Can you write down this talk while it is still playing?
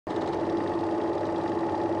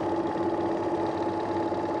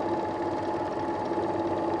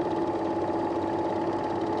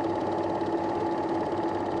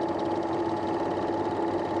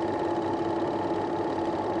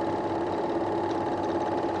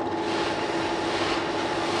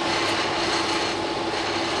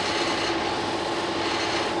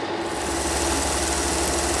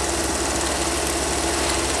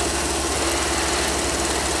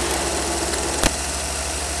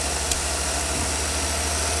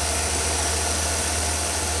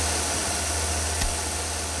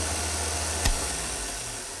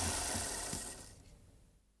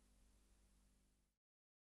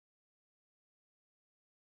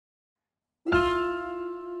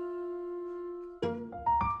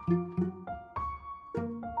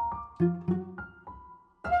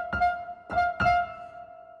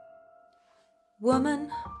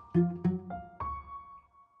woman,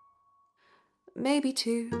 maybe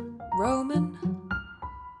to Roman,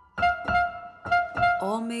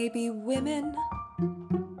 or maybe women,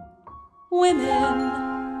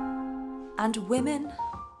 and women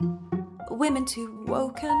to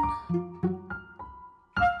woken,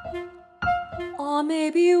 or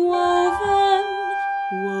maybe woven,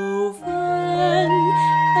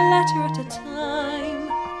 a letter at a time.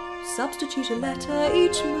 Substitute a letter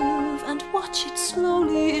each move and watch it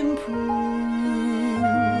slowly improve.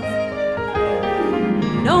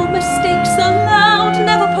 No mistakes allowed,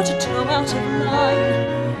 never put a toe out of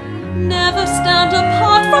line. Never stand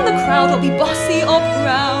apart from the crowd or be bossy or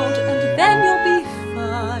proud, and then you'll be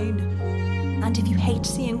fine. And if you hate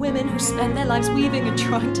seeing women who spend their lives weaving and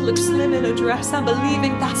trying to look slim in a dress and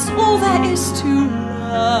believing that's all there is to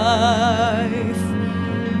life,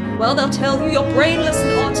 well, they'll tell you you're brainless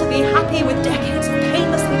and ought to be happy with decades of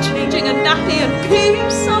painlessly changing a nappy and being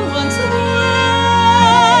someone's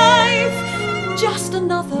life. Just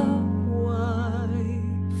another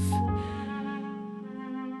wife.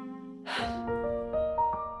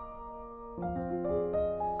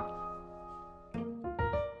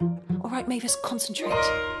 All right, Mavis, concentrate.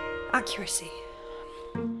 Accuracy.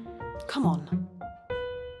 Come on.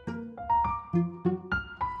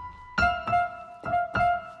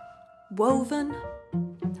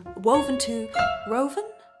 Woven to roven?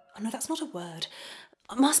 Oh no, that's not a word.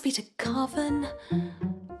 It must be to coven,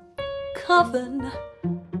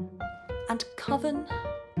 and coven,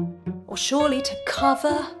 or surely to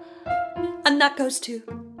cover, and that goes to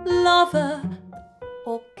lover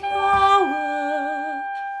or cower.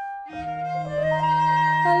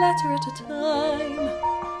 A letter at a time,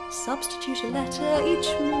 substitute a letter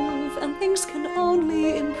each move, and things can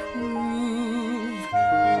only improve.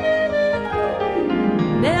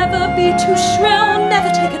 Never be too shrill,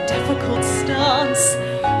 never take a difficult stance.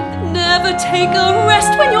 Never take a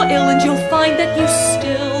rest when you're ill, and you'll find that you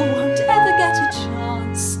still won't ever get a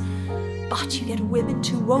chance. But you get women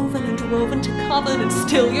too woven and woven to coven, and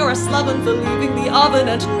still you're a sloven for leaving the oven,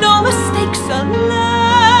 and no mistakes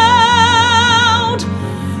allowed.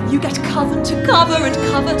 You get coven to cover and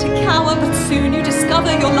cover to cower, but soon you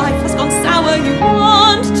discover your life has gone sour. You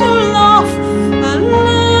want to laugh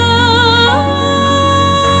aloud,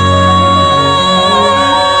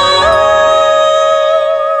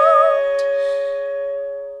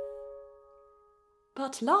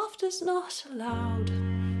 but laughter's not allowed.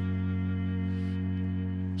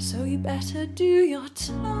 So you better do your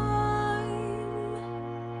time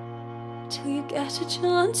till you get a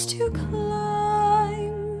chance to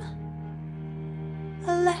climb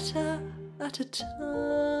a letter at a time.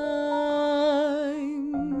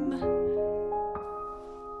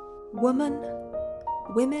 Woman,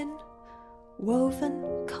 women, woven,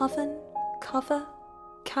 coven, cover,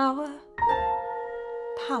 cower,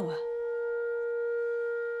 power.